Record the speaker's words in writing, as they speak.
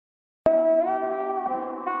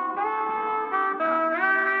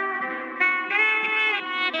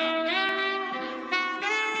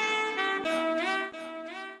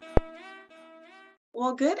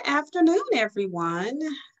Well, good afternoon, everyone.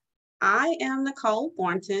 I am Nicole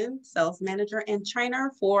Thornton, sales manager and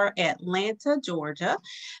trainer for Atlanta, Georgia.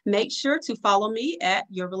 Make sure to follow me at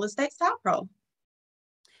Your Real Estate Style Pro.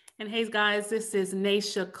 And hey guys, this is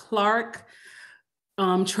Naysha Clark,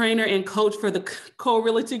 trainer and coach for the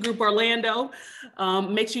Co-Realty Group Orlando.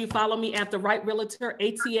 Make sure you follow me at The Right Realtor,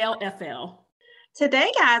 ATL-FL.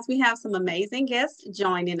 Today, guys, we have some amazing guests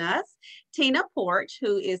joining us. Tina Porch,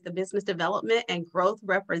 who is the Business Development and Growth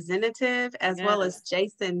Representative, as well as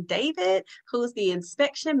Jason David, who's the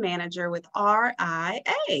Inspection Manager with RIA.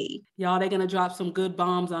 Y'all, they're going to drop some good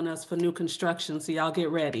bombs on us for new construction, so y'all get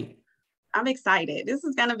ready. I'm excited. This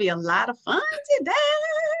is going to be a lot of fun today.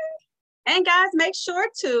 And guys, make sure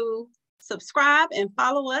to subscribe and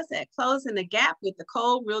follow us at Closing the Gap with the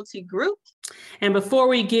Co-Realty Group. And before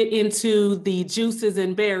we get into the juices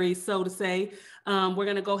and berries, so to say, we're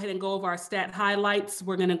going to go ahead and go over our stat highlights.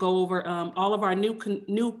 We're going to go over all of our new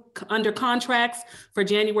under contracts for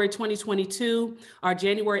January 2022, our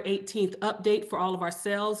January 18th update for all of our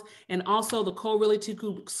sales, and also the Co-Realty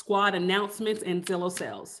Group squad announcements and Zillow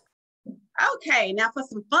sales. Okay, now for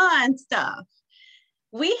some fun stuff.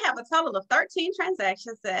 We have a total of 13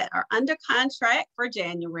 transactions that are under contract for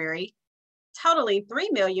January, totaling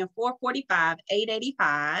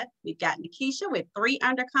 $3,445,885. We've got Nikisha with 3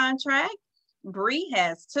 under contract. Bree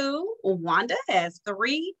has 2. Wanda has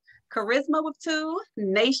 3. Charisma with 2.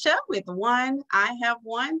 Naysha with 1. I have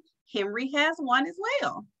 1. Henry has 1 as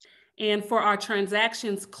well. And for our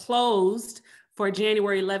transactions closed for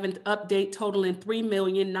January 11th update, totaling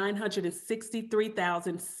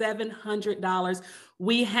 $3,963,700.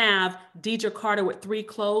 We have Deidre Carter with 3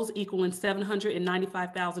 closed, equaling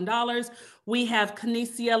 $795,000. We have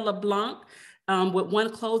Kanicia LeBlanc with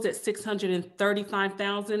 1 close at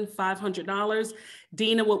 $635,500.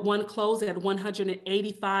 Dina with 1 close at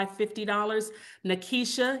 $185,50.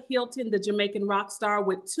 Nakisha Hilton, the Jamaican rock star,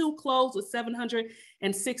 with 2 close with $760,000.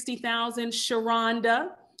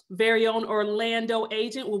 Sharonda, very own Orlando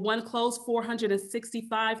agent, with 1 close,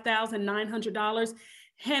 $465,900.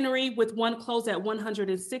 Henry with 1 close at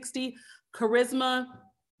 $160,000. Charisma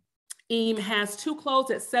has 2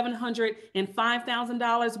 close at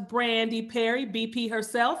 $705,000. Brandy Perry, BP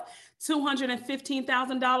herself,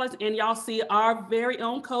 $215,000. And y'all see our very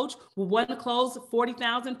own coach with 1 close,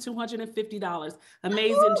 $40,250.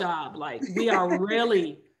 Amazing job. Like, we are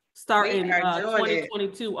really starting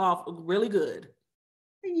 2022 off really good.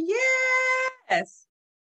 Yes,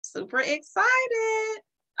 super excited.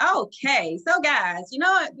 Okay, so guys, you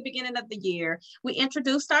know, at the beginning of the year, we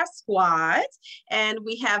introduced our squad, and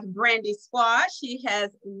we have Brandy's squad. She has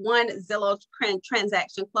 1 Zillow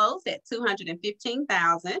transaction closed at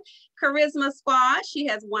 $215,000. Charisma squad, she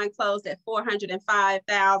has 1 closed at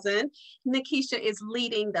 $405,000. Nikisha is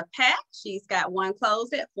leading the pack. She's got 1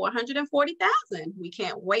 closed at $440,000. We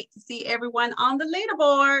can't wait to see everyone on the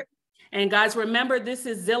leaderboard. And guys, remember, this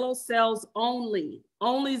is Zillow sales only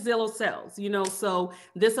Zillow sales, you know, so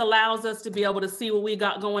this allows us to be able to see what we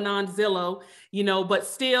got going on Zillow, you know, but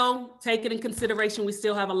still take it in consideration. We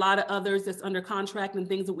still have a lot of others that's under contract and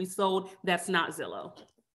things that we sold that's not Zillow.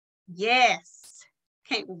 Yes.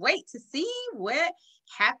 Can't wait to see what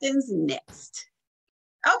happens next.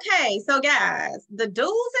 Okay, so guys, the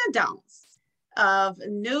do's and don'ts of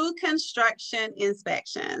new construction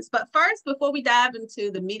inspections. But first, before we dive into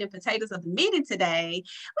the meat and potatoes of the meeting today,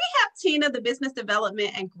 we have Tina, the Business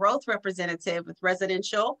Development and Growth Representative with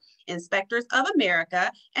Residential Inspectors of America,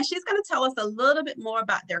 and she's going to tell us a little bit more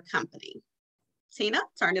about their company. Tina,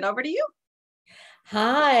 turn it over to you.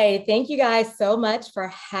 Hi, thank you guys so much for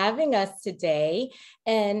having us today.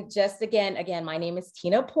 And just again, my name is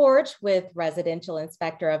Tina Porch with Residential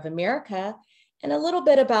Inspector of America. And a little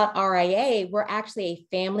bit about RIA, we're actually a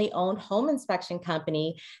family-owned home inspection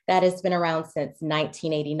company that has been around since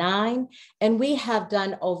 1989, and we have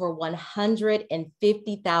done over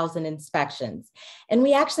 150,000 inspections. And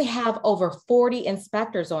we actually have over 40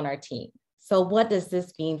 inspectors on our team. So what does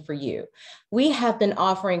this mean for you? We have been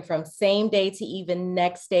offering from same day to even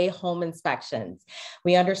next day home inspections.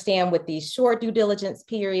 We understand with these short due diligence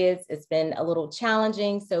periods, it's been a little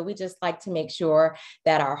challenging. So we just like to make sure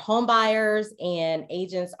that our home buyers and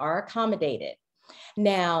agents are accommodated.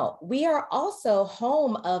 Now, we are also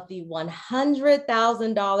home of the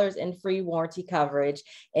 $100,000 in free warranty coverage.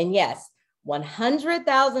 And yes,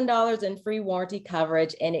 $100,000 in free warranty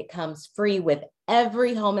coverage, and it comes free with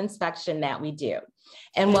every home inspection that we do.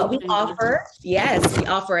 And what we offer, yes, we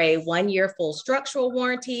offer a 1-year full structural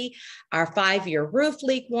warranty, our 5-year roof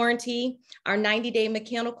leak warranty, our 90-day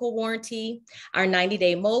mechanical warranty, our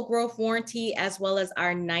 90-day mold growth warranty, as well as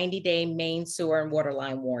our 90-day main sewer and water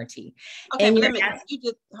line warranty. Okay, and but you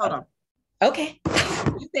just hold on. Okay.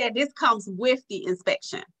 You said this comes with the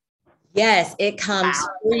inspection. Yes, it comes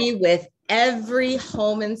free with every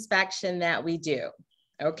home inspection that we do.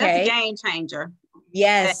 Okay. That's a game changer.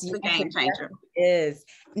 Yes, that's a game changer. It is.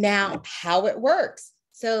 Now, how it works.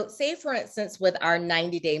 So say, for instance, with our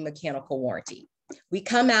 90-day mechanical warranty, we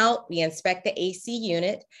come out, we inspect the AC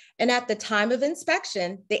unit, and at the time of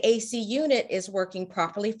inspection, the AC unit is working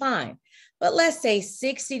properly fine. But let's say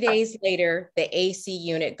 60 days later, the AC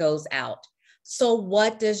unit goes out. So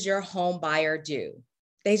what does your home buyer do?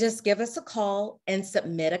 They just give us a call and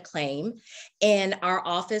submit a claim, and our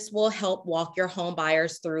office will help walk your home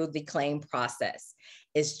buyers through the claim process.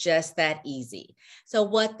 It's just that easy. So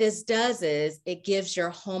what this does is it gives your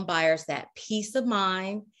home buyers that peace of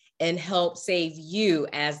mind and help save you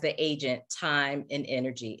as the agent time and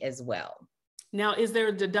energy as well. Now, is there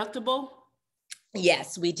a deductible?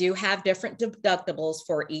 Yes, we do have different deductibles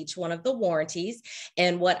for each one of the warranties.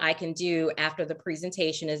 And what I can do after the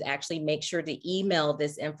presentation is actually make sure to email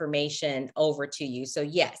this information over to you. So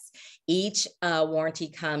yes, each warranty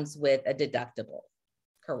comes with a deductible.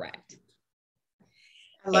 Correct.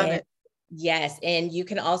 I love it. Yes, and you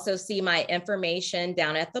can also see my information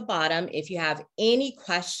down at the bottom. If you have any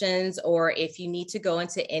questions or if you need to go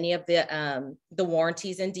into any of the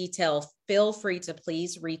warranties in detail, feel free to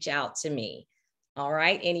please reach out to me. All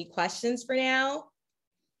right, any questions for now?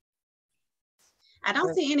 I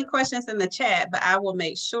don't see any questions in the chat, but I will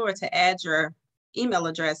make sure to add your email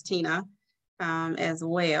address, Tina, as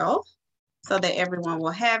well, so that everyone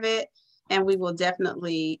will have it. And we will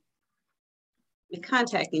definitely be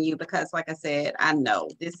contacting you because, like I said, I know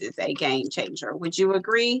this is a game changer. Would you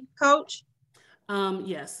agree, Coach?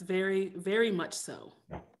 Yes, very, very much so.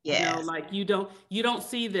 Yes. You know, like you don't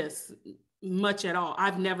see this much at all.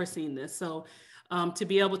 I've never seen this. So to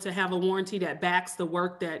be able to have a warranty that backs the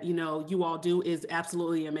work that, you know, you all do is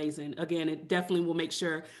absolutely amazing. Again, it definitely will make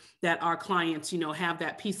sure that our clients, you know, have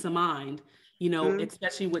that peace of mind, you know,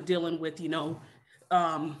 especially with dealing with, you know,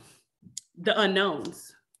 the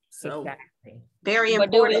unknowns. So exactly. Very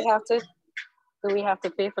important. Do we have to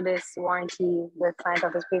pay for this warranty? The client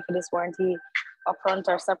has to pay for this warranty upfront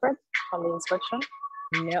or separate from the inspection?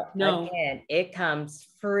 No. Again, it comes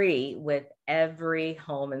free with every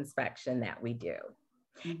home inspection that we do.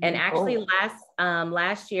 Mm-hmm. And actually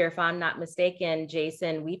last year, if I'm not mistaken,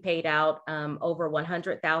 Jason, we paid out over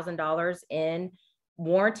 $100,000 in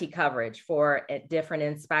warranty coverage for different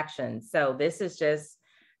inspections. So this is just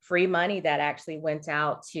free money that actually went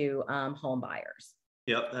out to home buyers.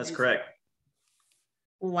 Yep, that's correct.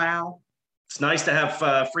 Wow. It's nice to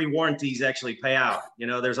have free warranties actually pay out. You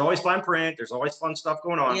know, there's always fine print, there's always fun stuff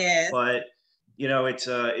going on. Yes. But you know, it's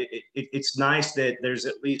nice that there's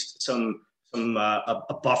at least a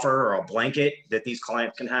buffer or a blanket that these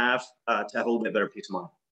clients can have to have a little bit better peace of mind.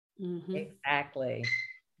 Mm-hmm. Exactly.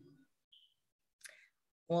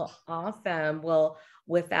 Well, awesome. Well,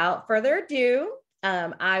 without further ado,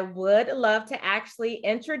 I would love to actually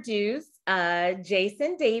introduce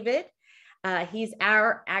Jason David. He's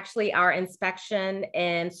actually our inspection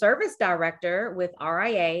and service director with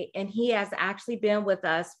RIA, and he has actually been with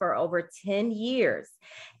us for over 10 years.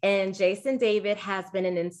 And Jason David has been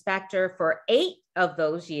an inspector for 8 of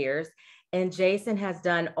those years, and Jason has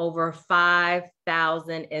done over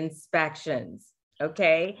 5,000 inspections.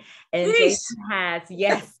 Okay, and Jason has,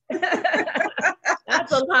 yes,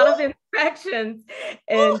 that's a lot of inspections.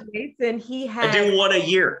 And Jason, he has. I do one a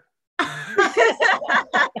year.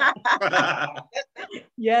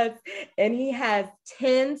 Yes, and he has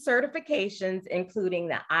 10 certifications, including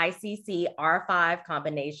the ICC R5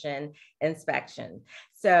 combination inspection.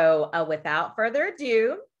 So without further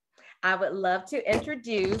ado, I would love to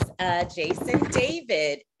introduce Jason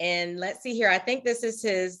David. And let's see here, I think this is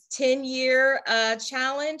his 10-year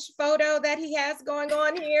challenge photo that he has going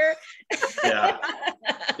on here. Yeah,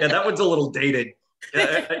 that one's a little dated.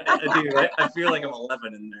 I feel like I'm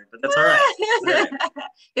 11 in there, but that's all right.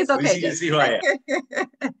 It's okay. You see who I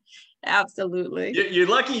am. Absolutely. You're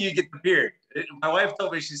lucky you get the beard. My wife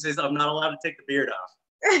told me, she says, I'm not allowed to take the beard off.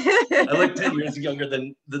 I look 10 years younger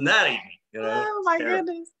than that even. You know? Oh my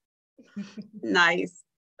goodness. Nice.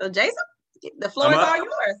 So Jason, the floor is all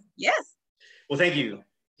yours. Yes. Well, thank you,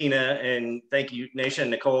 Tina, and thank you, Naysha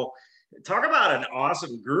and Nicole. talk about an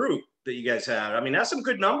awesome group that you guys have. I mean, that's some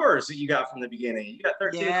good numbers that you got from the beginning. You got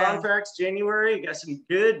 13 contracts January. You got some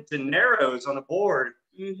good dineros on the board,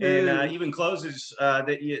 and even closes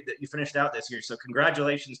that you finished out this year. So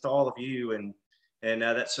congratulations to all of you, and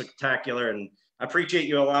that's spectacular. And I appreciate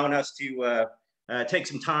you allowing us to take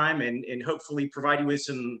some time and hopefully provide you with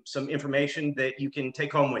some information that you can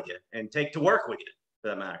take home with you and take to work with you, for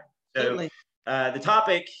that matter. So the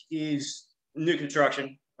topic is new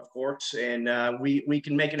construction, of course, and we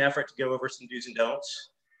can make an effort to go over some do's and don'ts.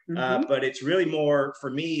 But it's really more for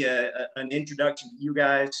me an introduction to you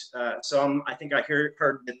guys. I think I heard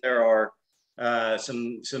that there are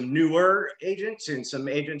some newer agents and some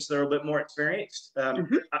agents that are a bit more experienced.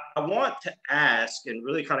 I want to ask and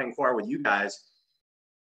really kind of inquire with you guys.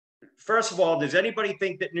 First of all, does anybody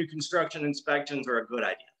think that new construction inspections are a good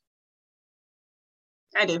idea?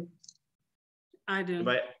 I do. I do.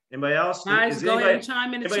 Anybody else? Guys, go ahead and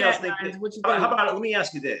chime in the chat, guys. What you think? How about, let me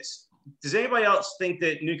ask you this. Does anybody else think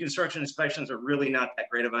that new construction inspections are really not that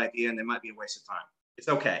great of an idea and they might be a waste of time? It's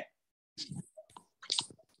okay.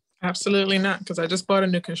 Absolutely not, because I just bought a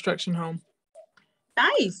new construction home.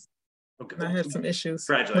 Nice. Okay. And I had some issues.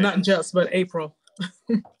 Congratulations. Well, not just, but April.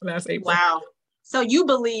 Last April. Wow. So you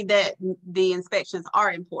believe that the inspections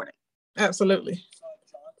are important? Absolutely.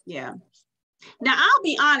 Yeah. Now, I'll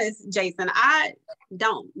be honest, Jason, I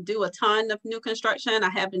don't do a ton of new construction. I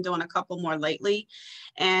have been doing a couple more lately.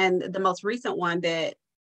 And the most recent one that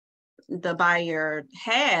the buyer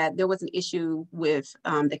had, there was an issue with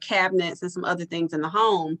the cabinets and some other things in the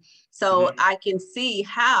home. So I can see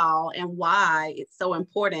how and why it's so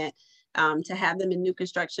important to have them in new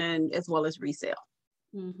construction as well as resale.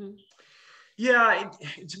 Yeah,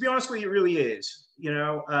 to be honest with you, it really is. You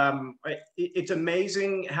know, it's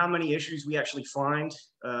amazing how many issues we actually find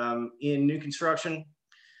in new construction,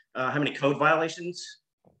 how many code violations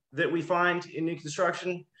that we find in new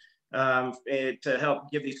construction to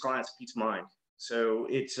help give these clients peace of mind. So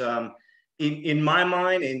it's in my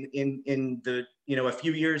mind, in the a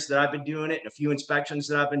few years that I've been doing it and a few inspections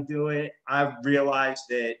that I've been doing it, I've realized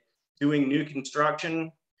that doing new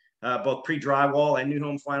construction, both pre-drywall and new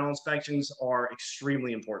home final inspections are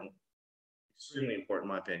extremely important. Extremely important, in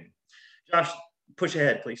my opinion. Josh, push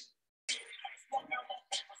ahead, please.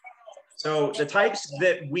 So the types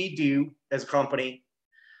that we do as a company,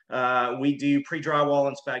 we do pre-drywall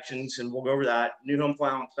inspections, and we'll go over that, new home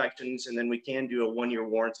final inspections, and then we can do a 1-year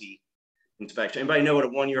warranty inspection. Anybody know what a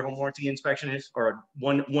 1-year home warranty inspection is, or a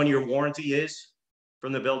one-year warranty is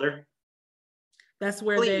from the builder? That's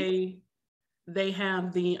where they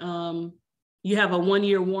have the you have a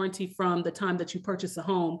 1-year warranty from the time that you purchase a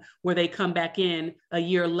home, where they come back in a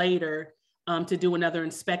year later to do another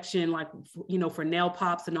inspection, like for nail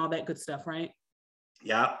pops and all that good stuff, right?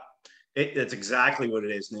 Yeah, that's exactly what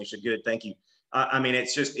it is, Naysha. Good, thank you. I mean,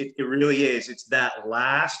 it's just it really is. It's that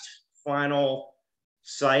last final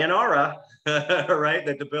sayonara, right?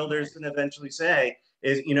 That the builders can eventually say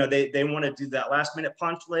is they want to do that last minute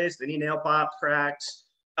punch list, any nail pops, cracks,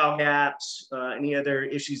 gaps, any other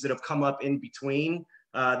issues that have come up in between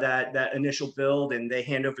that initial build, and they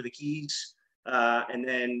hand over the keys, and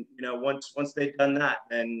then once they've done that,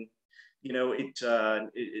 then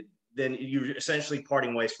then you're essentially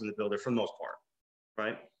parting ways from the builder for the most part,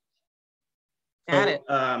 right? Got it.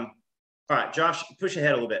 All right, Josh, push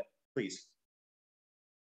ahead a little bit, please.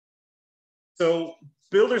 So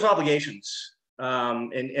builders' obligations,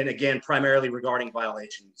 and again, primarily regarding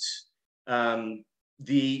violations.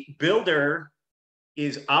 The builder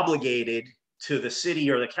is obligated to the city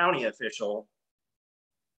or the county official.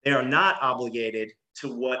 They are not obligated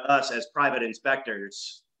to what us as private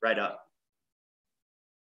inspectors write up.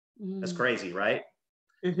 That's crazy, right?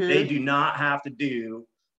 They do not have to do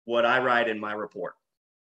what I write in my report.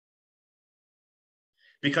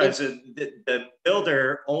 Because the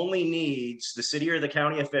builder only needs the city or the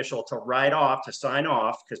county official to write off, to sign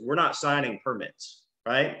off, because we're not signing permits,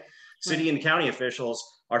 right? City and county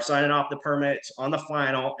officials are signing off the permits on the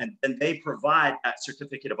final, and then they provide that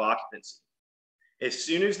certificate of occupancy. As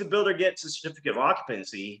soon as the builder gets a certificate of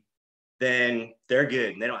occupancy, then they're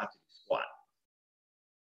good and they don't have to do squat.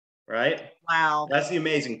 Right? Wow. That's the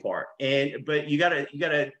amazing part. But you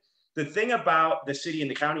gotta, the thing about the city and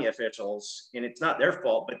the county officials, and it's not their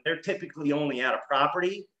fault, but they're typically only at a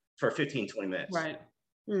property for 15, 20 minutes. Right.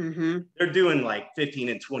 They're doing like 15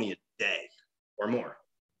 and 20 a day or more.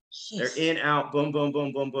 Jeez. They're in, out, boom, boom,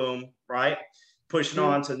 boom, boom, boom, right? Pushing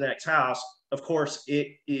on to the next house. Of course,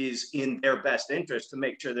 it is in their best interest to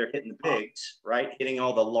make sure they're hitting the bigs, right? Hitting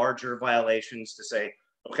all the larger violations to say,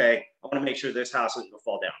 okay, I want to make sure this house isn't going to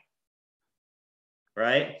fall down,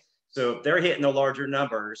 right? So if they're hitting the larger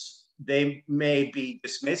numbers, they may be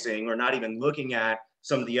dismissing or not even looking at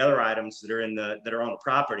some of the other items that are on the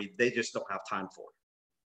property. They just don't have time for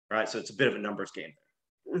it, right? So it's a bit of a numbers game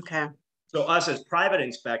there. Okay. So us as private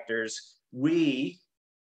inspectors, I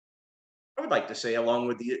would like to say, along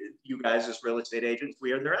with you guys as real estate agents,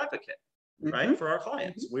 we are their advocate, right? For our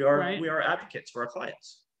clients. We are advocates for our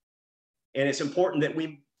clients. And it's important that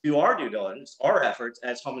we do our due diligence, our efforts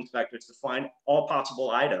as home inspectors to find all possible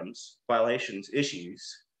items, violations,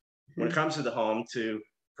 issues when it comes to the home, to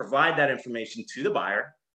provide that information to the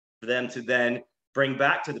buyer, for them to then bring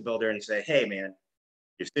back to the builder and say, hey man,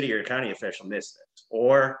 your city or county official missed this.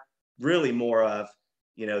 Or really more of,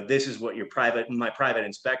 you know, this is what my private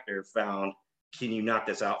inspector found. Can you knock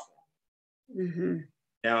this out for me?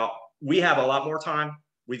 Now, we have a lot more time.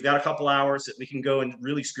 We've got a couple hours that we can go and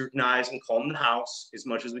really scrutinize and comb the house as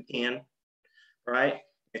much as we can, right?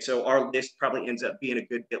 And so our list probably ends up being a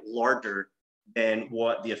good bit larger than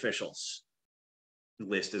what the officials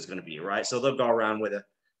list is going to be, right? So they'll go around with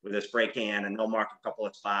a spray can and they'll mark a couple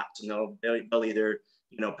of spots and they'll either,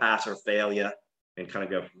 you know, pass or fail you and kind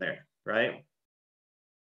of go from there, right?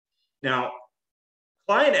 Now,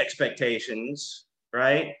 client expectations,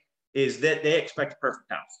 right, is that they expect a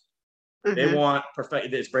perfect house. They want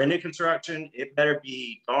perfect. It's brand new construction. It better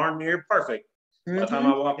be darn near perfect by the time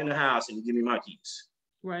I walk in the house and you give me my keys.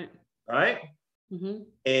 Right. Right.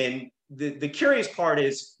 And the curious part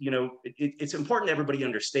is, you know, it's important everybody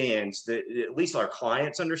understands that, at least our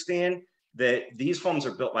clients understand, that these homes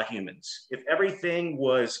are built by humans. If everything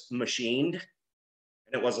was machined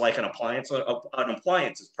and it was like an appliance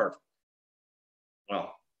is perfect.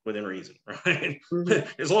 Well, within reason, right?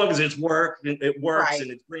 As long as it works and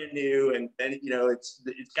it's brand new, and then, you know, it's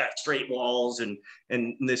got straight walls and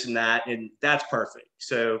this and that, and that's perfect.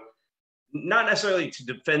 So not necessarily to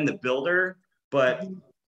defend the builder, but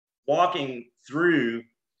walking through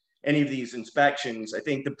any of these inspections, I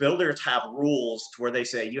think the builders have rules to where they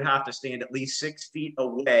say you have to stand at least 6 feet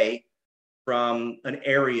away from an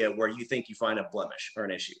area where you think you find a blemish or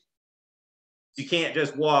an issue. You can't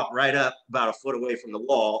just walk right up about a foot away from the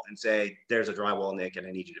wall and say, there's a drywall nick and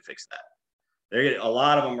I need you to fix that. A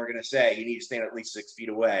lot of them are going to say you need to stand at least 6 feet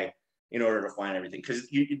away in order to find everything. Because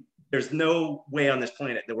there's no way on this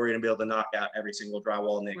planet that we're going to be able to knock out every single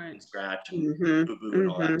drywall nick and scratch and boo-boo and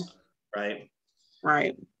all that stuff, right?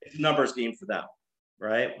 Right. It's a numbers game for them,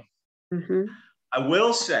 right? I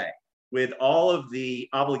will say, with all of the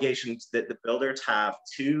obligations that the builders have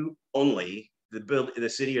to only the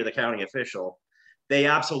city or the county official, they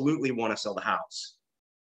absolutely want to sell the house.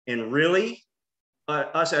 And really,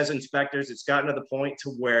 us as inspectors, it's gotten to the point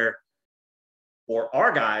to where, for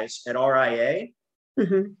our guys at RIA,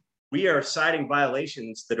 we are citing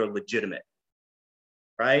violations that are legitimate,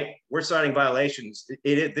 right? We're citing violations.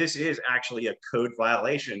 This is actually a code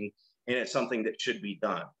violation, and it's something that should be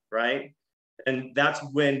done, right? And that's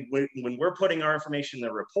when we're putting our information in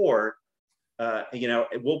the report, you know,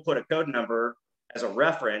 we'll put a code number as a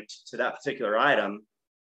reference to that particular item,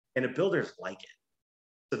 and the builders like it.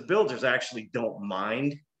 The builders actually don't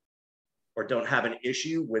mind or don't have an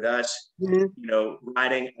issue with us, you know,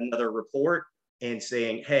 writing another report and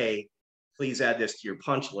saying, hey, please add this to your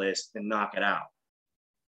punch list and knock it out.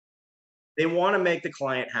 They want to make the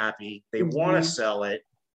client happy. They want to sell it,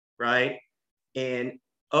 right? And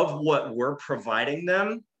of what we're providing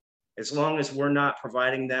them, as long as we're not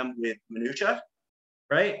providing them with minutia,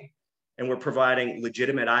 right? And we're providing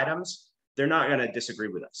legitimate items, they're not going to disagree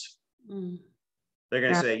with us. They're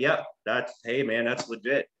going to say, yep, hey man, that's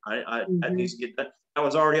legit. I need to get that. That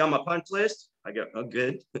was already on my punch list. I go, oh,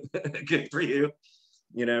 good. Good for you.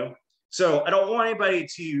 You know? So I don't want anybody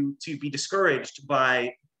to be discouraged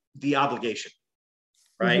by the obligation,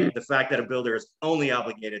 right? The fact that a builder is only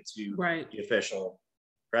obligated to the official,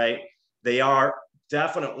 right? They are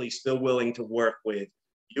definitely still willing to work with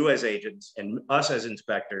you as agents and us as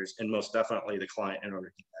inspectors, and most definitely the client in order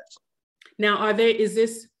to get that. Now, is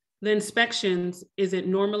this the inspections, is it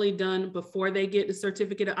normally done before they get the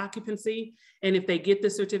certificate of occupancy? And if they get the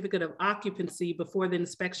certificate of occupancy before the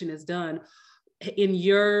inspection is done, in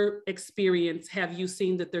your experience, have you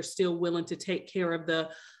seen that they're still willing to take care of the,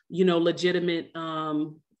 you know, legitimate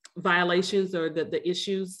violations or the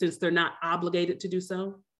issues, since they're not obligated to do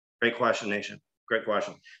so? Great question, Naysha. Great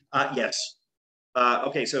question. Yes.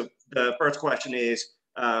 Okay, so the first question is,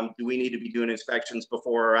 do we need to be doing inspections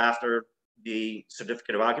before or after the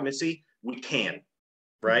certificate of occupancy? We can,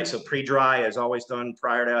 right? So pre-dry is always done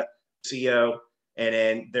prior to CO, and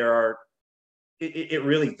then it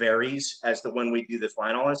really varies as to when we do the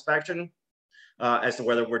final inspection, as to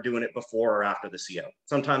whether we're doing it before or after the CO.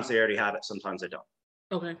 Sometimes they already have it, sometimes they don't.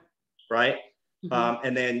 Okay. Right?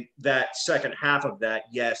 And then that second half of that,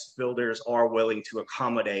 yes, builders are willing to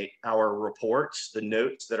accommodate our reports, the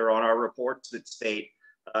notes that are on our reports that state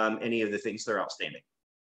any of the things that are outstanding.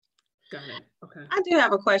 Got it. Okay. I do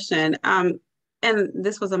have a question. And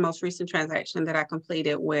this was a most recent transaction that I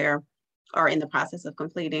completed or in the process of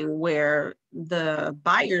completing, where the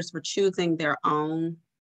buyers were choosing their own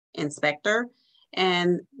inspector.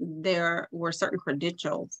 And there were certain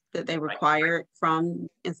credentials that they required from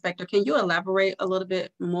inspector. Can you elaborate a little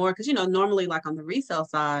bit more? Because, normally like on the resale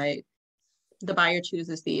side, the buyer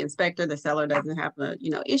chooses the inspector, the seller doesn't have a,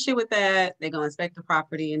 issue with that. They go inspect the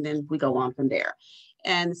property and then we go on from there.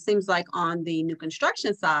 And it seems like on the new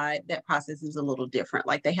construction side, that process is a little different.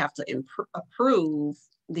 Like they have to approve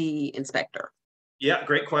the inspector. Yeah,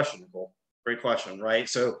 great question, Nicole. Great question, right?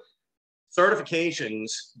 So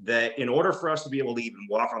certifications that in order for us to be able to even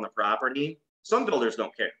walk on the property, some builders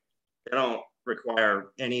don't care. They don't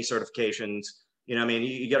require any certifications.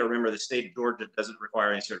 You got to remember the state of Georgia doesn't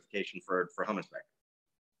require any certification for home inspection.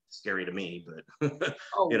 Scary to me, but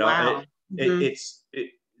wow. The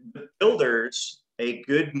builders, a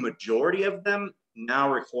good majority of them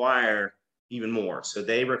now require even more. So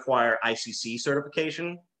they require ICC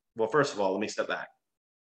certification. Well, first of all, let me step back.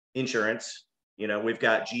 Insurance. We've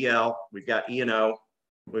got GL, we've got E&O,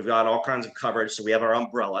 we've got all kinds of coverage. So we have our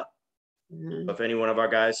umbrella. If any one of our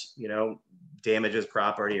guys, damages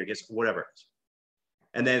property or gets whatever.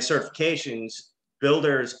 And then certifications,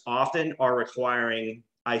 builders often are requiring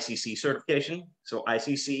ICC certification. So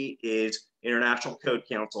ICC is International Code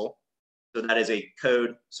Council. So that is a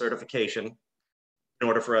code certification in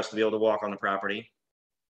order for us to be able to walk on the property,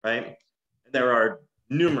 right? And there are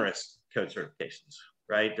numerous code certifications,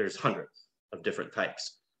 right? There's hundreds of different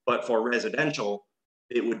types. But for residential,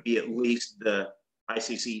 it would be at least the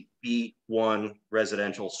ICC B1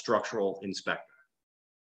 residential structural inspector.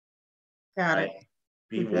 Got it.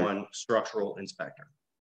 B1 structural inspector.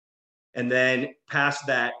 And then past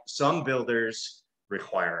that, some builders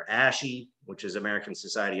require ASHI, which is American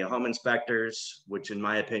Society of Home Inspectors, which in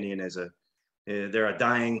my opinion is they're a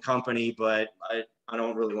dying company, but I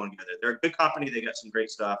don't really want to go there. They're a good company. They got some great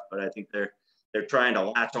stuff, but I think they're trying to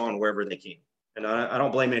latch on wherever they can. And I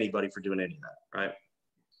don't blame anybody for doing any of that,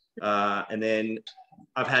 right? And then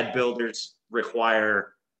I've had builders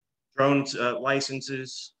require drone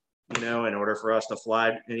licenses, in order for us to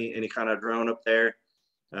fly any kind of drone up there.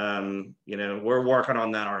 We're working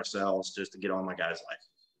on that ourselves just to get on my guys'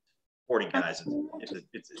 license. 40 guys, it's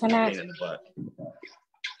a pain in the butt.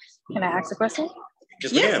 Can I ask a question?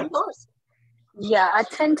 Yes, of course. Yeah, I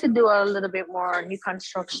tend to do a little bit more new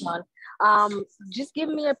construction. Just give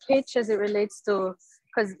me a pitch as it relates to,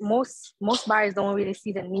 because most buyers don't really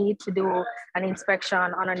see the need to do an inspection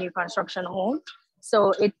on a new construction home.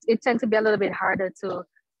 So it tends to be a little bit harder to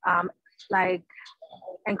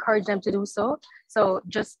encourage them to do so. So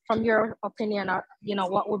just from your opinion,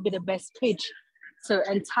 what would be the best pitch to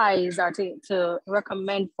entice or to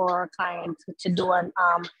recommend for a client to do an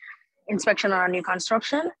inspection on a new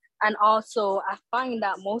construction? And also I find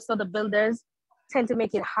that most of the builders tend to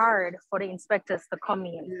make it hard for the inspectors to come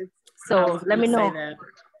in. So let me know.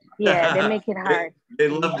 Yeah, they make it hard. They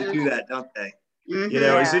love to do that, don't they?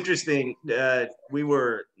 It's interesting.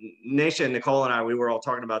 Naysha and Nicole and I, we were all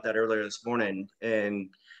talking about that earlier this morning. And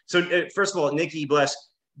so first of all, Nikki, bless,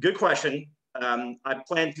 good question. I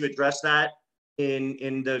plan to address that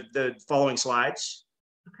in the following slides.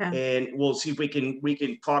 Okay. And we'll see if we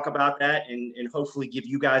can talk about that and hopefully give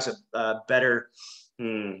you guys a better,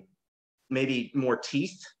 maybe more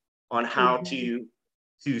teeth on how to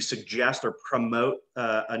suggest or promote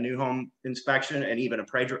a new home inspection and even a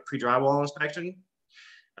pre-drywall inspection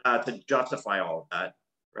to justify all of that,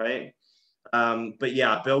 right? But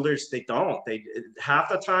yeah, builders, they half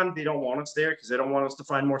the time they don't want us there because they don't want us to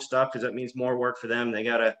find more stuff because that means more work for them. They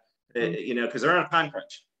gotta, because they're on a time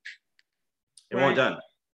crunch. They want it done,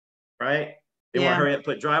 right? They want to hurry up,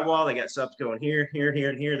 put drywall. They got subs going here, here,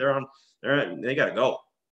 here, and here. They gotta go.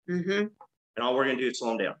 And all we're gonna do is slow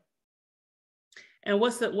them down. And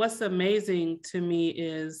what's amazing to me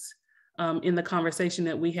is in the conversation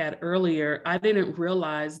that we had earlier, I didn't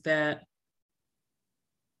realize that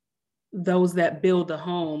those that build a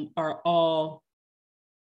home are all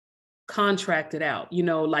contracted out.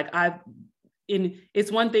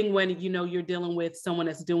 It's one thing when, you're dealing with someone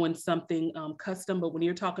that's doing something custom, but when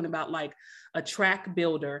you're talking about like a track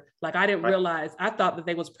builder, like I didn't realize, I thought that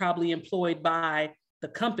they was probably employed by the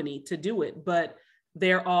company to do it, but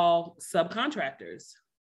they're all subcontractors.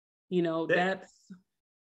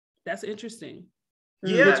 That's interesting.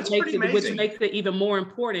 Yeah, which makes it even more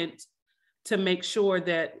important to make sure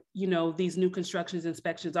that, these new constructions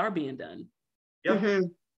inspections are being done. Yep.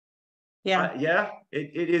 Yeah. Yeah,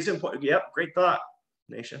 it is important. Yep, great thought,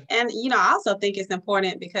 Naysha. And, I also think it's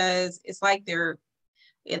important because it's like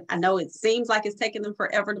I know it seems like it's taking them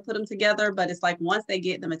forever to put them together, but it's like once they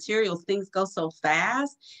get the materials, things go so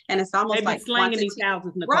fast, and it's almost like slanging these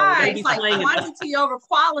houses, Nicole. Right? It's like quantity over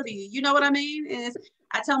quality. You know what I mean? And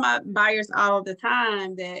I tell my buyers all the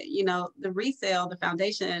time that the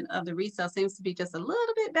foundation of the resale seems to be just a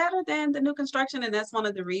little bit better than the new construction, and that's one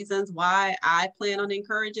of the reasons why I plan on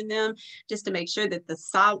encouraging them, just to make sure that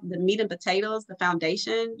the meat and potatoes, the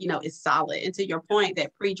foundation, is solid. And to your point,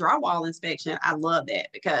 that pre-drywall inspection, I love that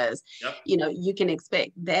because you can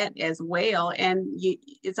expect that as well, and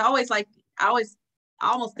it's always like I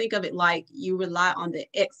almost think of it like you rely on the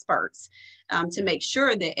experts to make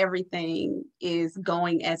sure that everything is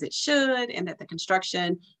going as it should and that the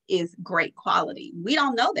construction is great quality. We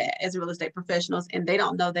don't know that as real estate professionals, and they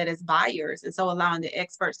don't know that as buyers. And so allowing the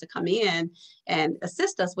experts to come in and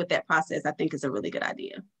assist us with that process, I think, is a really good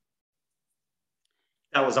idea.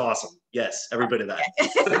 That was awesome. Yes, every bit of that.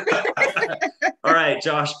 All right,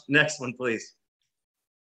 Josh, next one, please.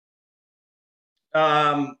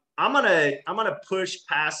 I'm gonna push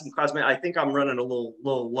past some cosmetic. I think I'm running a little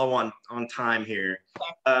low on time here.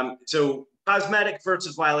 So cosmetic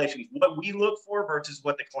versus violations, what we look for versus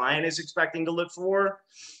what the client is expecting to look for.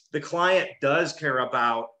 The client does care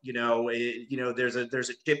about, there's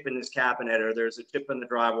a chip in this cabinet, or there's a chip in the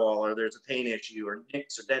drywall, or there's a paint issue, or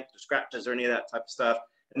nicks or dents or scratches or any of that type of stuff.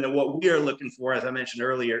 And then what we are looking for, as I mentioned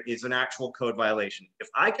earlier, is an actual code violation. If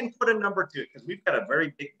I can put a number to it, because we've got a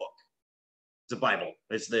very big book. It's a Bible.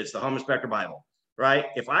 It's the Home Inspector Bible, right?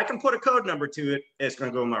 If I can put a code number to it, it's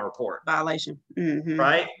going to go in my report. Violation.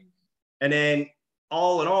 Right? And then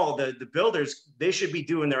all in all, the builders, they should be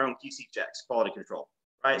doing their own QC checks, quality control,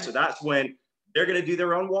 right? So that's when they're going to do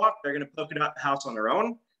their own walk. They're going to poke it out the house on their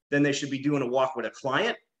own. Then they should be doing a walk with a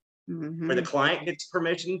client, where the client gets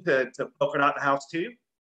permission to poke it out the house too.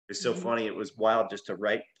 It's so funny. It was wild just to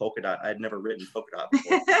write polka dot. I'd never written polka dot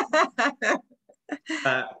before.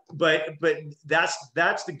 But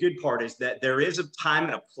that's the good part, is that there is a time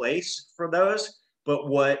and a place for those. But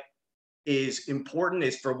what is important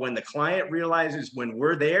is for when the client realizes when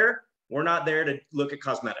we're there, we're not there to look at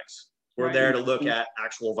cosmetics. We're there to look at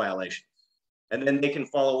actual violations. And then they can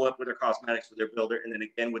follow up with their cosmetics with their builder. And then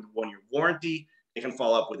again, with the 1-year warranty, they can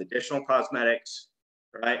follow up with additional cosmetics,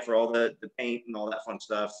 right? For all the paint and all that fun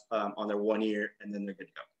stuff on their 1 year, and then they're good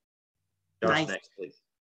to go. Josh, next, please.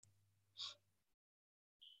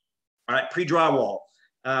 All right, pre-drywall.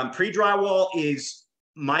 Pre-drywall is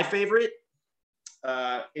my favorite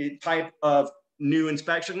type of new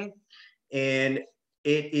inspection, and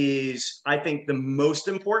it is, I think, the most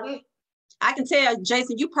important. I can tell,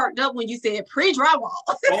 Jason, you perked up when you said pre-drywall.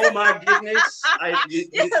 Oh my goodness!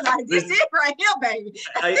 This is right here, baby.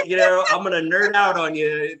 I'm gonna nerd out on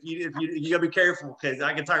you. You gotta be careful, because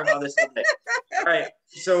I can talk about this all day. All right,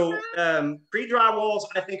 so pre-drywalls,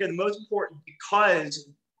 I think, are the most important, because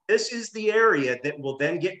this is the area that will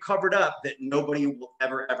then get covered up that nobody will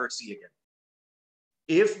ever see again.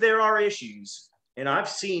 If there are issues, and I've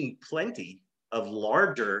seen plenty of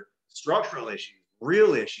larger structural issues,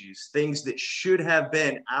 real issues, things that should have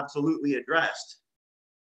been absolutely addressed,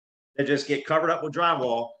 that just get covered up with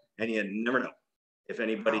drywall, and you never know if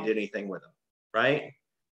anybody did anything with them, right?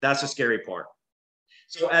 That's the scary part.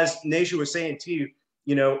 So as Naysha was saying too,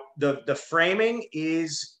 the framing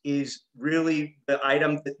is really the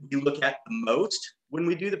item that we look at the most when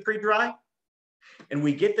we do the pre-dry. And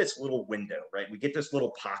we get this little window, right? We get this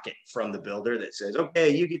little pocket from the builder that says,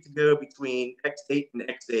 okay, you get to go between X date and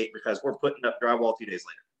X date because we're putting up drywall 2 days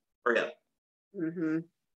later. Hurry up.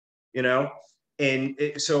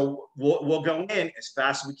 So we'll go in as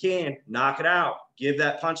fast as we can, knock it out, give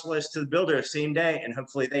that punch list to the builder the same day, and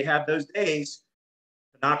hopefully they have those days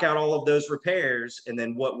to knock out all of those repairs. And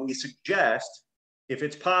then what we suggest, if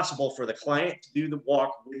it's possible for the client to do the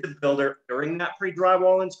walk with the builder during that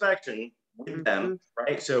pre-drywall inspection with them,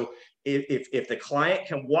 right? So if the client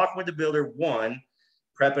can walk with the builder, one,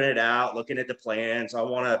 prepping it out, looking at the plans, I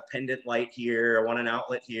want a pendant light here, I want an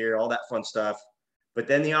outlet here, all that fun stuff. But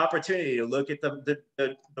then the opportunity to look at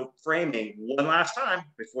the framing one last time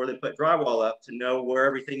before they put drywall up to know where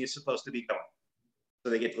everything is supposed to be going. So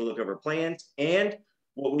they get to look over plans. And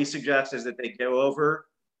what we suggest is that they go over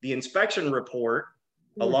the inspection report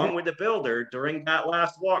along with the builder during that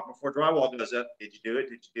last walk before drywall goes up. Did you do it?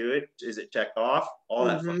 Did you do it? Is it checked off? All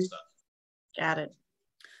that fun stuff. Got it.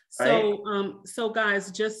 So, right? So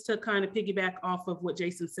guys, just to kind of piggyback off of what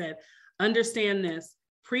Jason said, understand this.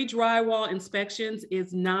 Pre-drywall inspections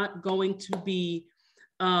is not going to be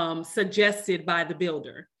suggested by the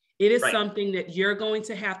builder. It is something that you're going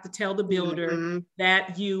to have to tell the builder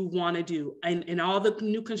that you want to do. And in all the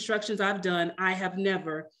new constructions I've done, I have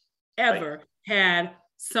never, ever had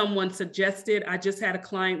someone suggested. I just had a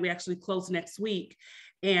client, we actually close next week,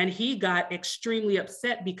 and he got extremely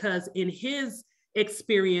upset because in his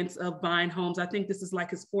experience of buying homes, I think this is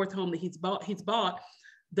like his 4th home that he's bought,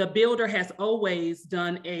 the builder has always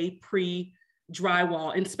done a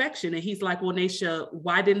pre-drywall inspection. And he's like, well, Naysha,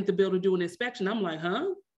 why didn't the builder do an inspection? I'm like, huh?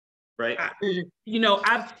 Right. You know,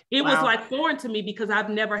 it was like foreign to me because I've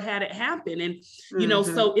never had it happen. And, you know,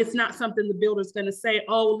 so it's not something the builder's going to say,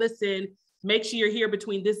 oh, listen, make sure you're here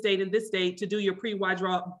between this date and this date to do your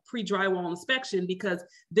pre-drywall inspection because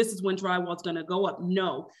this is when drywall is going to go up.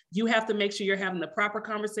 No, you have to make sure you're having the proper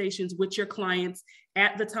conversations with your clients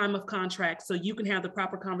at the time of contract so you can have the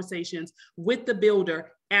proper conversations with the builder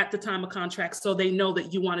at the time of contract so they know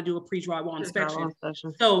that you want to do a pre-drywall inspection.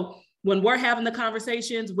 So when we're having the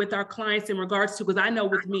conversations with our clients in regards to, because I know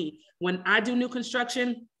with me, when I do new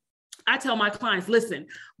construction, I tell my clients, listen,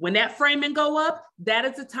 when that framing go up, that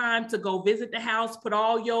is the time to go visit the house, put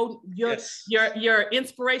all your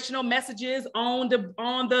inspirational messages on the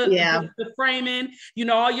framing, you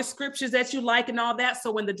know, all your scriptures that you like and all that.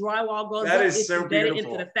 So when the drywall goes up, it's embedded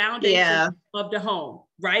into the foundation of the home,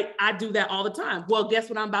 right? I do that all the time. Well, guess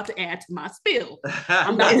what I'm about to add to my spiel?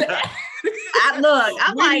 I'm about to add. I'm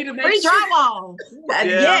like, free drywall.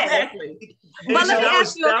 Exactly. But let me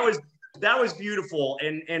ask you, that was beautiful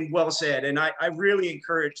and well said. And I really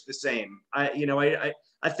encourage the same. I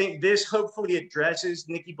think this hopefully addresses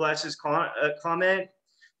Nikki Bless's comment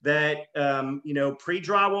that,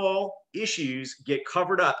 pre-drywall issues get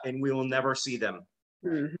covered up and we will never see them.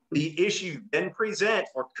 The issue then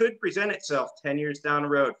could present itself 10 years down the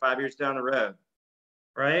road, 5 years down the road,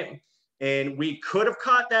 right? And we could have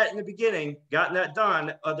caught that in the beginning, gotten that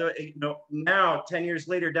done. Now 10 years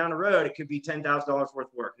later down the road, it could be $10,000 worth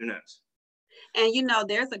of work. Who knows? And you know,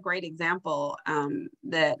 there's a great example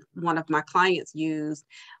that one of my clients used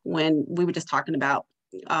when we were just talking about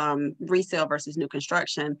resale versus new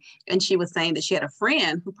construction. And she was saying that she had a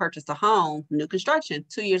friend who purchased a home, new construction.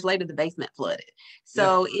 2 years later, the basement flooded.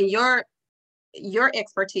 So in your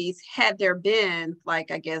expertise, had there been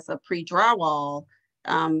like, I guess, a pre-drywall,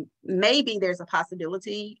 maybe there's a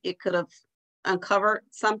possibility it could have uncovered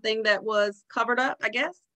something that was covered up, I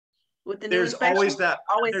guess. There's always that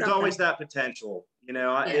potential. You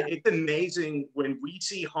know, it's amazing when we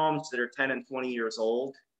see homes that are 10 and 20 years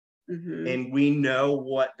old, and we know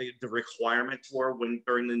what the requirements were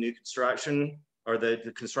during the new construction or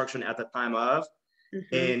the construction at the time of,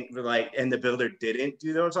 and we're like, and the builder didn't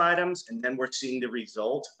do those items, and then we're seeing the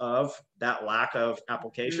result of that lack of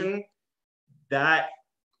application.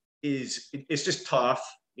 It's just tough.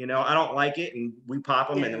 You know, I don't like it, and we pop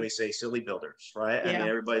them, and then we say silly builders, right? I mean,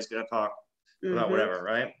 everybody's going to talk about whatever,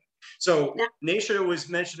 right? So Naysha was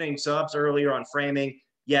mentioning subs earlier on framing.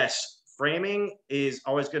 Yes, framing is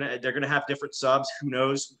always they're going to have different subs. Who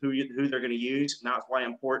knows who they're going to use? And that's why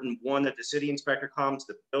important, one, that the city inspector comes,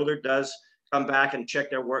 the builder does come back and check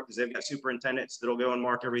their work because they've got superintendents that'll go and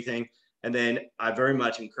mark everything. And then I very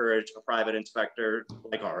much encourage a private inspector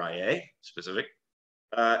like RIA specific.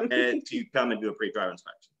 And to come and do a pre-drive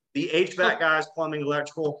inspection. The HVAC guys, plumbing,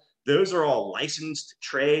 electrical, those are all licensed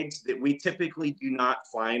trades that we typically do not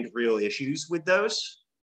find real issues with those.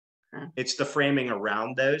 It's the framing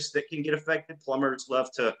around those that can get affected. Plumbers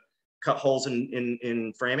love to cut holes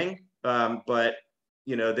in framing, but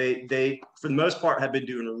you know they for the most part have been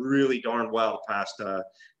doing really darn well past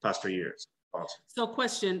 3 years. Awesome. So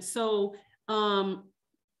question. So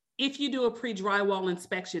if you do a pre-drywall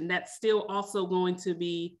inspection, that's still also going to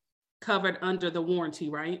be covered under the warranty,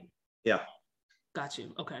 right? Yeah. Got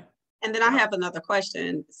you. Okay. And then I have another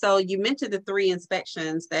question. So you mentioned the 3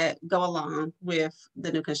 inspections that go along with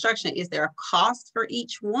the new construction. Is there a cost for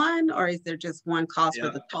each one, or is there just one cost for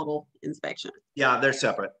the total inspection? Yeah, they're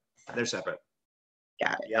separate. Got it.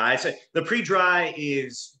 Yeah, I say the pre-dry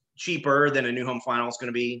is cheaper than a new home final is going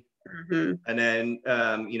to be. And then,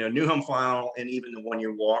 new home final and even the 1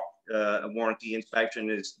 year warranty inspection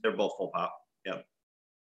they're both full pop. Yeah.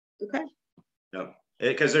 Okay. No,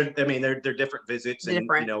 because they're different visits, and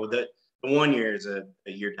you know the 1 year is a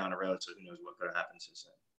year down the road, so who knows what could have happened since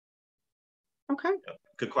then. Okay. Yeah.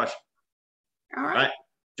 Good question. All right.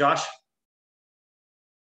 Josh,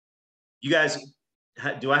 you guys,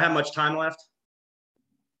 do I have much time left?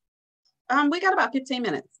 We got about 15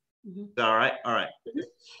 minutes. All right.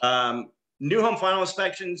 New home final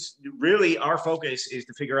inspections, really our focus is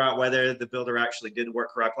to figure out whether the builder actually did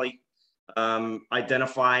work correctly.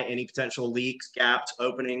 identify any potential leaks, gaps,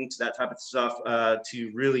 openings, that type of stuff,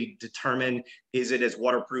 to really determine, is it as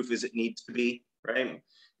waterproof as it needs to be, right?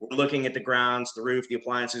 We're looking at the grounds, the roof, the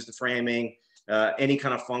appliances, the framing, any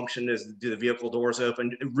kind of function. Do the vehicle doors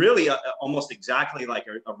open? Really almost exactly like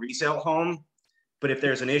a resale home. But if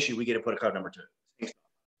there's an issue, we get to put a code number to it.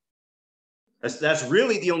 That's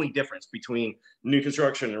really the only difference between new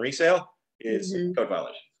construction and resale is code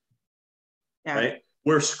violation. Right?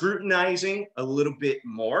 We're scrutinizing a little bit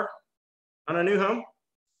more on a new home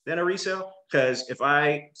than a resale, because if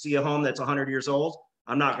I see a home that's 100 years old,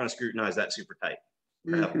 I'm not going to scrutinize that super tight.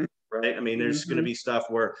 Right? I mean, there's going to be stuff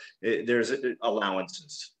where there's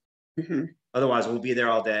allowances. Otherwise, we'll be there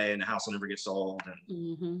all day and the house will never get sold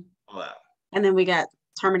and all that. And then we got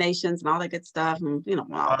terminations and all that good stuff, and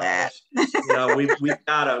all that. We've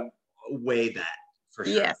got to weigh that for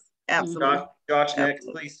sure. Yes, absolutely. Josh, next,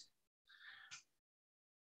 please.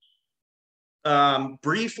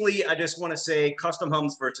 Briefly, I just want to say custom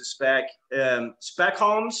homes versus spec. Spec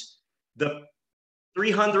homes, the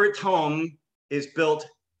 300th home is built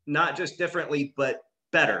not just differently, but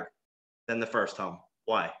better than the first home.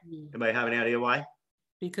 Why? Anybody have any idea why?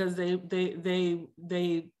 Because they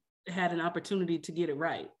had an opportunity to get it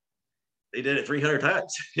right. They did it 300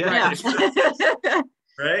 times. Yeah.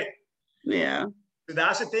 Right? Yeah. So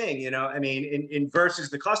that's the thing, I mean, in versus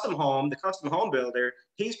the custom home builder,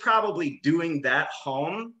 he's probably doing that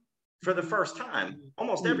home for the first time,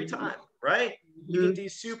 almost every time, right? You get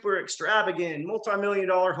these super extravagant,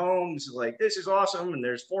 multi-million-dollar homes, like, this is awesome, and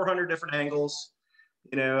there's 400 different angles.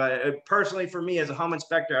 Personally, for me as a home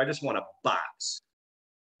inspector, I just want a box.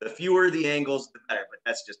 The fewer the angles, the better, but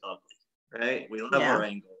that's just ugly, right? We love our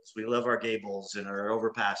angles. We love our gables and our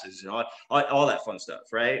overpasses and all that fun stuff,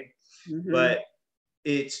 right? But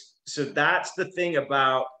so that's the thing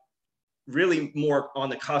about really more on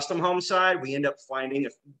the custom home side. We end up finding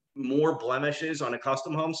more blemishes on a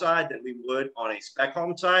custom home side than we would on a spec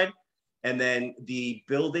home side. And then the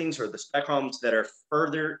buildings or the spec homes that are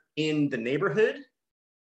further in the neighborhood,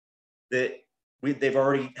 they've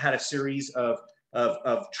already had a series of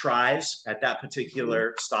tries at that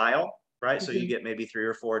particular style, right? So you get maybe 3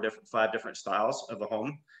 or 4 5 different styles of a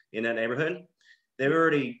home in that neighborhood. They've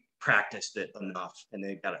already practiced it enough and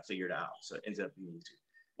they've got it figured out. So it ends up being easy.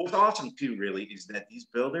 What's awesome too, really, is that these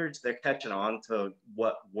builders, they're catching on to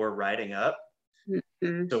what we're writing up.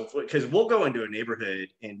 So, because we'll go into a neighborhood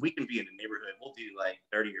and we can be in a neighborhood, we'll do like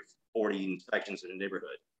 30 or 40 inspections in a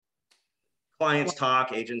neighborhood. Clients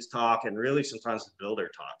talk, agents talk, and really sometimes the builder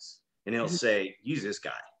talks. And he'll say, use this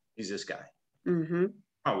guy, use this guy.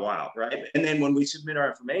 Oh, wow, right? And then when we submit our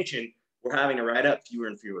information, we're having to write up fewer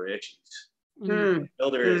and fewer issues. The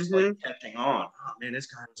builder is like catching on. Oh man, this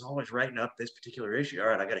guy was always writing up this particular issue. All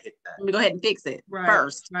right, I got to hit that. Let me go ahead and fix it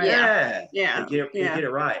first. Right. Yeah. Get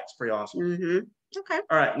it right. It's pretty awesome. Okay.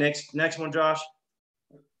 All right, next one, Josh.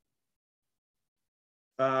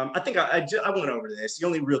 I think I went over this. The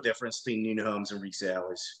only real difference between new homes and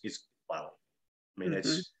resale is quality. I mean,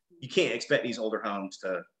 you can't expect these older homes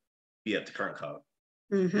to be up to current code.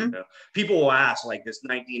 People will ask, like, this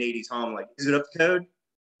 1980s home, like, is it up to code?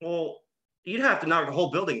 Well, you'd have to knock the whole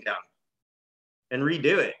building down and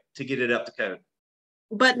redo it to get it up to code.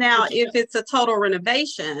 But now, if it's a total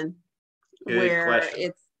renovation, then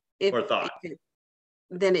it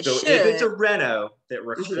should. If it's a reno that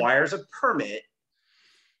requires a permit,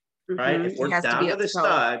 right? If we're down to the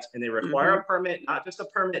studs and they require a permit, not just a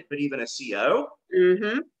permit, but even a CO,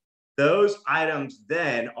 those items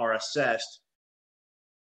then are assessed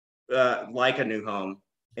like a new home,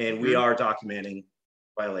 and we are documenting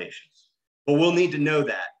violations. But we'll need to know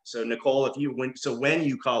that. So Nicole, when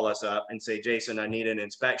you call us up and say, Jason, I need an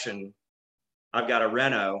inspection, I've got a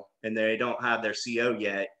reno and they don't have their CO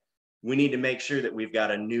yet, we need to make sure that we've got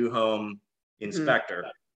a new home inspector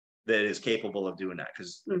that is capable of doing that.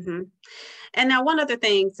 And now one other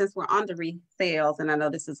thing, since we're on the resales, and I know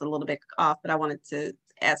this is a little bit off, but I wanted to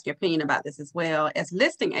ask your opinion about this as well. As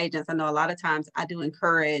listing agents, I know a lot of times I do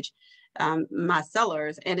encourage my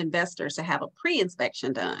sellers and investors to have a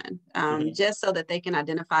pre-inspection done, just so that they can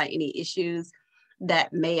identify any issues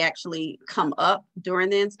that may actually come up during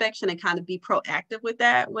the inspection and kind of be proactive with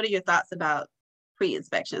that. What are your thoughts about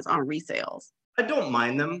pre-inspections on resales? I don't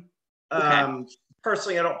mind them.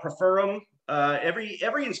 Personally, I don't prefer them.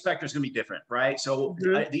 Every inspector is going to be different, right? So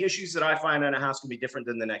the issues that I find on a house can be different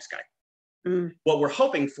than the next guy. What we're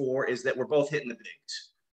hoping for is that we're both hitting the bigs.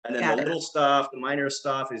 And then the little stuff, the minor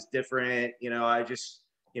stuff is different. It's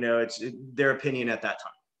their opinion at that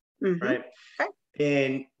time, right? Okay.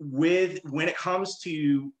 And when it comes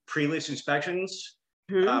to pre-list inspections,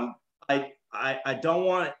 I don't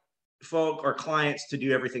want folk or clients to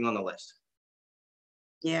do everything on the list.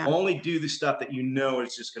 Yeah. Only do the stuff that you know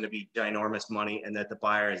is just going to be ginormous money and that the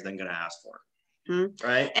buyer is then going to ask for. Mm-hmm.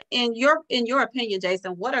 Right. In your opinion,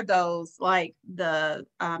 Jason, what are those like the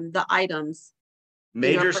items?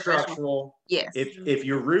 Major structural. Yes. If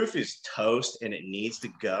your roof is toast and it needs to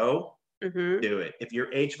go, do it. If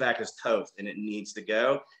your HVAC is toast and it needs to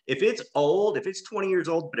go, if it's old, if it's 20 years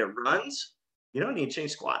old but it runs, you don't need to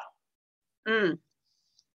change squat. I'm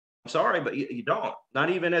sorry, but you don't. Not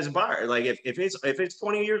even as a buyer. Like if it's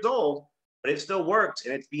 20 years old but it still works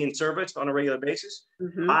and it's being serviced on a regular basis,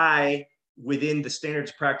 within the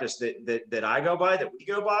standards of practice that I go by, that we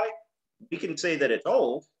go by, we can say that it's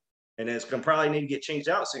old and it's going to probably need to get changed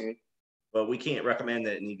out soon, but we can't recommend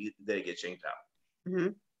that it get changed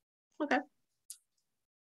out. Okay.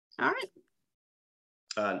 All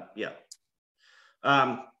right.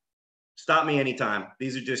 Stop me anytime.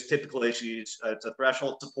 These are just typical issues. It's a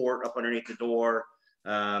threshold support up underneath the door.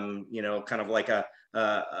 Kind of like a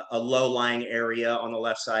low-lying area on the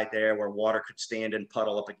left side there where water could stand and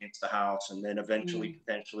puddle up against the house and then eventually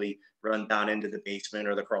potentially run down into the basement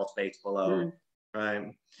or the crawl space below.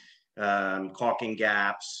 Right. Caulking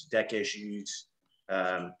gaps, deck issues.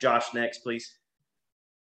 Josh, next, please.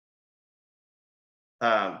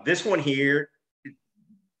 This one here,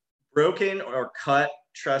 broken or cut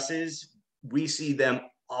trusses, we see them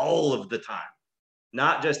all of the time,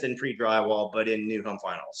 not just in pre-drywall, but in new home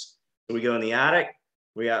finals. So we go in the attic,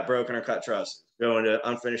 we got broken or cut trusses. Go into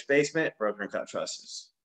unfinished basement, broken or cut trusses.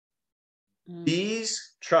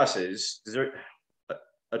 These trusses,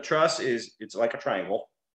 a truss it's like a triangle,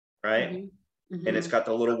 right? And it's got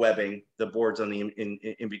the little webbing, the boards on the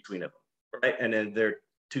in between of them, right? And then they're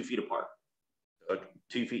 2 feet apart.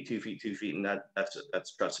 2 feet, 2 feet, 2 feet, and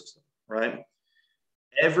that's truss system, right?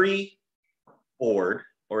 Every board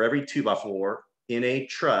or every 2x4 in a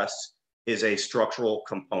truss is a structural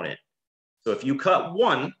component. So if you cut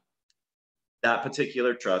one, that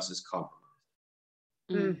particular truss is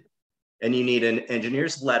compromised. And you need an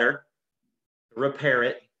engineer's letter to repair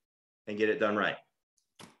it and get it done right.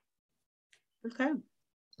 Okay.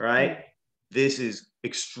 Right? This is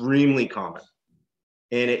extremely common.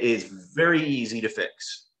 And it is very easy to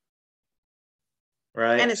fix.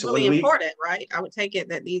 Right. And it's really important, right? I would take it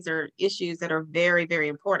that these are issues that are very, very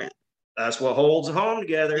important. That's what holds a home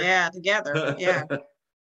together. Yeah, together. Yeah.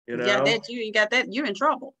 You know, you got that, you're in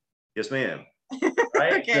trouble. Yes, ma'am.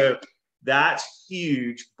 Right. Okay. So that's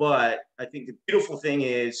huge. But I think the beautiful thing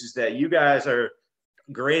is that you guys are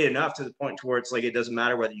great enough to the point to where it's like it doesn't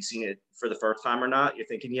matter whether you've seen it for the first time or not. You're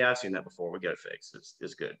thinking, yeah, I've seen that before. We got it fixed.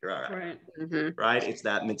 It's good. You're all right. Right. It's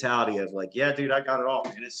that mentality of like, yeah, dude, I got it all.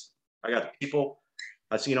 And I got the people.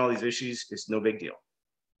 I've seen all these issues. It's no big deal.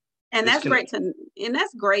 And that's great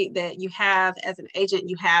that you have, as an agent,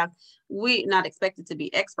 we're not expected to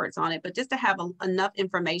be experts on it, but just to have enough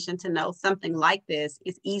information to know something like this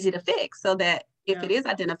is easy to fix, so that if it is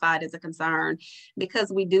identified as a concern,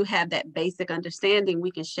 because we do have that basic understanding,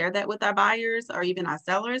 we can share that with our buyers or even our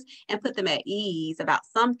sellers and put them at ease about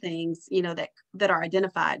some things, that are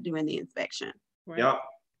identified during the inspection. Right?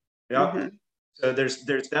 Yeah. So there's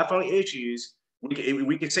definitely issues.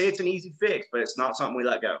 We can say it's an easy fix, but it's not something we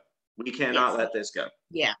let go. We cannot let this go.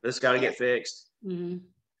 Yeah. This got to get fixed.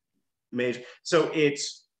 Major. So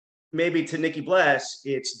it's maybe to Nikki Bless,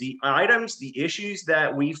 it's the items, the issues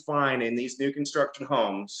that we find in these new construction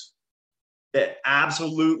homes that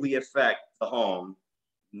absolutely affect the home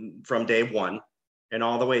from day one and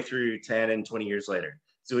all the way through 10 and 20 years later.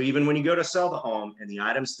 So even when you go to sell the home and the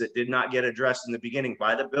items that did not get addressed in the beginning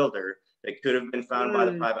by the builder that could have been found by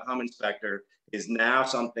the private home inspector is now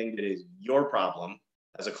something that is your problem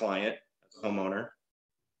as a client, as a homeowner,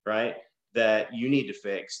 right? That you need to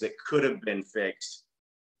fix, that could have been fixed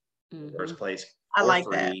in the first place. I like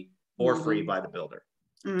that. For free by the builder.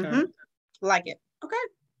 Okay. Like it. Okay.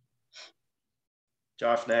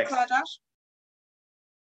 Josh, next. Hello, Josh.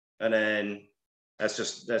 And then that's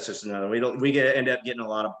just another. We end up getting a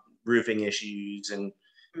lot of roofing issues and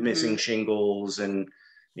missing shingles and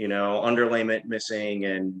underlayment missing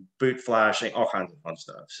and boot flashing, all kinds of fun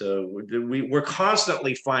stuff. So we're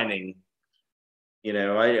constantly finding,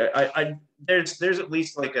 there's at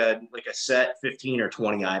least like a set 15 or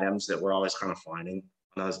 20 items that we're always kind of finding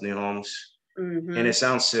on those new homes. And it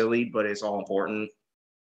sounds silly, but it's all important.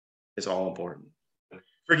 It's all important.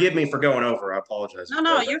 Forgive me for going over. I apologize.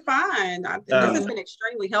 No, you're fine. This has been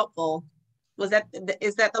extremely helpful. Is that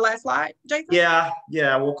the last slide, Jason?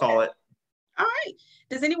 Yeah, we'll call it. All right.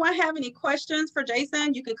 Does anyone have any questions for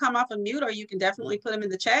Jason? You can come off of mute, or you can definitely put them in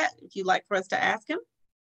the chat if you'd like for us to ask him.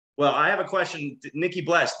 Well, I have a question. Nikki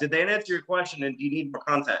Bless, did they answer your question, and do you need more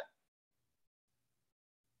contact?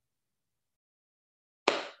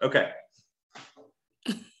 Okay.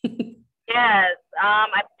 Yes,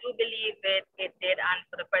 I do believe it did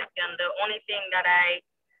answer the question. The only thing that I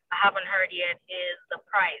haven't heard yet is the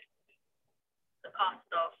price, the cost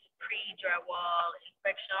of pre-drywall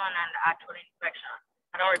inspection and the actual inspection.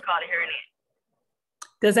 I don't recall hearing it.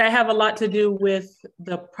 Does that have a lot to do with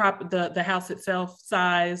the house itself,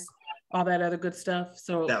 size, all that other good stuff?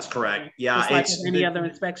 So that's correct. Yeah, just like any other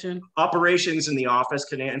inspection. Operations in the office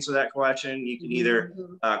can answer that question. You can either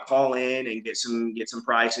call in and get some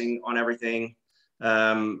pricing on everything. You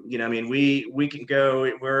know, I mean, we can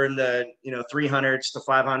go. We're in the 300s to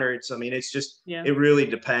 500s. I mean, it's just it really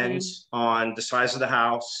depends on the size of the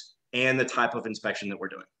house and the type of inspection that we're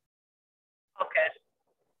doing. Okay.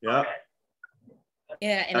 Yeah. Okay.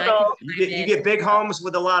 Yeah, and so, you get big homes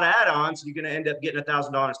with a lot of add-ons, you're going to end up getting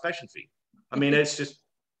 $1,000 inspection fee. I mean, it's just,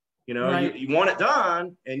 right. you want it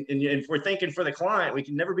done, and if we're thinking for the client, we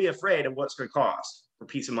can never be afraid of what's going to cost for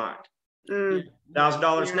peace of mind.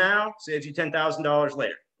 $1,000 now saves you $10,000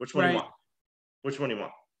 later. Which one do you want? Which one do you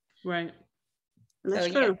want? Right.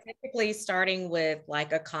 That's true. Typically starting with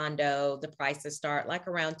like a condo, the prices start like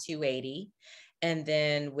around $280. And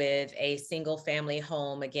then with a single family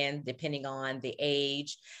home, again, depending on the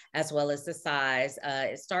age, as well as the size,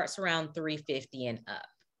 it starts around $350 and up.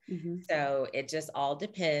 So it just all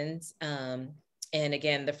depends. And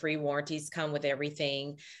again, the free warranties come with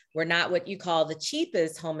everything. We're not what you call the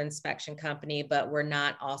cheapest home inspection company, but we're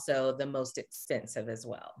not also the most expensive as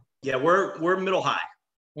well. Yeah, we're middle high,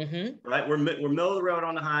 right? We're middle of the road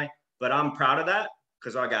on the high, but I'm proud of that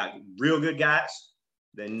because I got real good guys.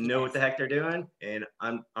 They know what the heck they're doing, and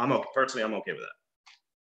I'm okay. Personally, I'm okay with that.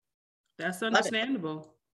 That's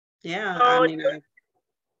understandable. Yeah, so, I mean.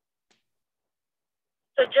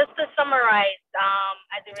 So just to summarize,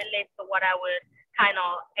 as it relates to what I would kind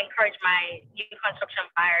of encourage my new construction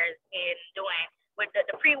buyers in doing, with the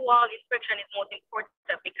pre-wall inspection is most important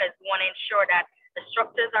because we want to ensure that the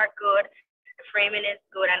structures are good, the framing is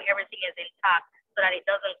good, and everything is intact, so that it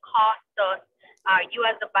doesn't cost us, you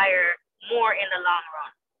as the buyer, more in the long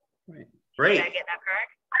run. Right. Great. Did I get that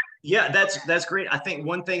correct? Yeah, that's great. I think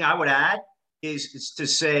one thing I would add is to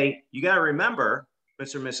say, you got to remember,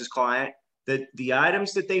 Mr. and Mrs. Client, that the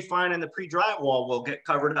items that they find in the pre-drywall will get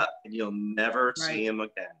covered up and you'll never see them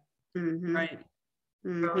again. Right.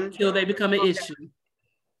 Until they become an issue.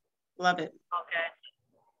 Love it. Okay.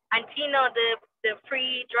 And Tina, the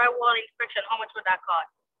pre-drywall inspection, how much would that cost?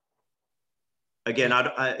 Again,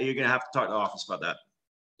 you're going to have to talk to the office about that.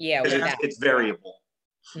 Yeah, it's variable.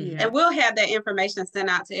 And we'll have that information sent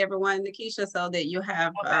out to everyone, Nikisha, so that you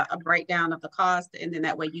have a breakdown of the cost, and then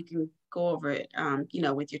that way you can go over it,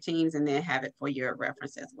 with your teams, and then have it for your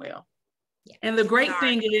reference as well. And the great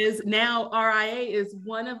thing is now RIA is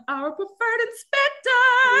one of our preferred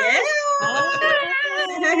inspectors.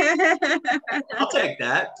 I'll take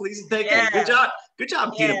that. Please take it. Good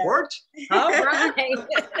job, Tina Porch. All right.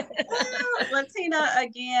 Well, Tina,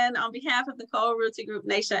 again, on behalf of the Nicole Realty Group,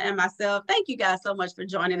 Naysha, and myself, thank you guys so much for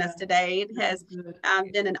joining us today. It has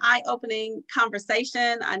been an eye-opening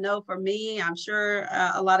conversation. I know for me, I'm sure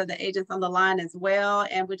a lot of the agents on the line as well.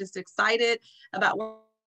 And we're just excited about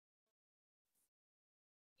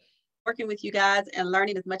working with you guys and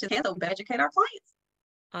learning as much as we can so we educate our clients.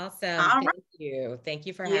 Awesome. Thank you. Thank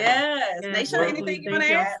you for having us. Naysha, anything you want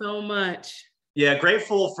to add? So much. Yeah,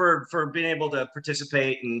 grateful for being able to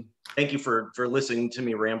participate, and thank you for listening to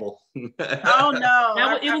me ramble. Oh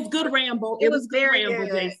no, it was good ramble. It was very good,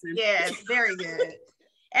 Jason. Yes, very good.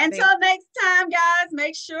 Until next time, guys,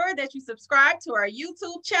 make sure that you subscribe to our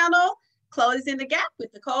YouTube channel, Closing the Gap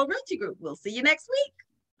with Nicole Realty Group. We'll see you next week.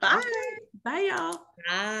 Bye. Bye, y'all.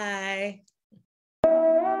 Bye.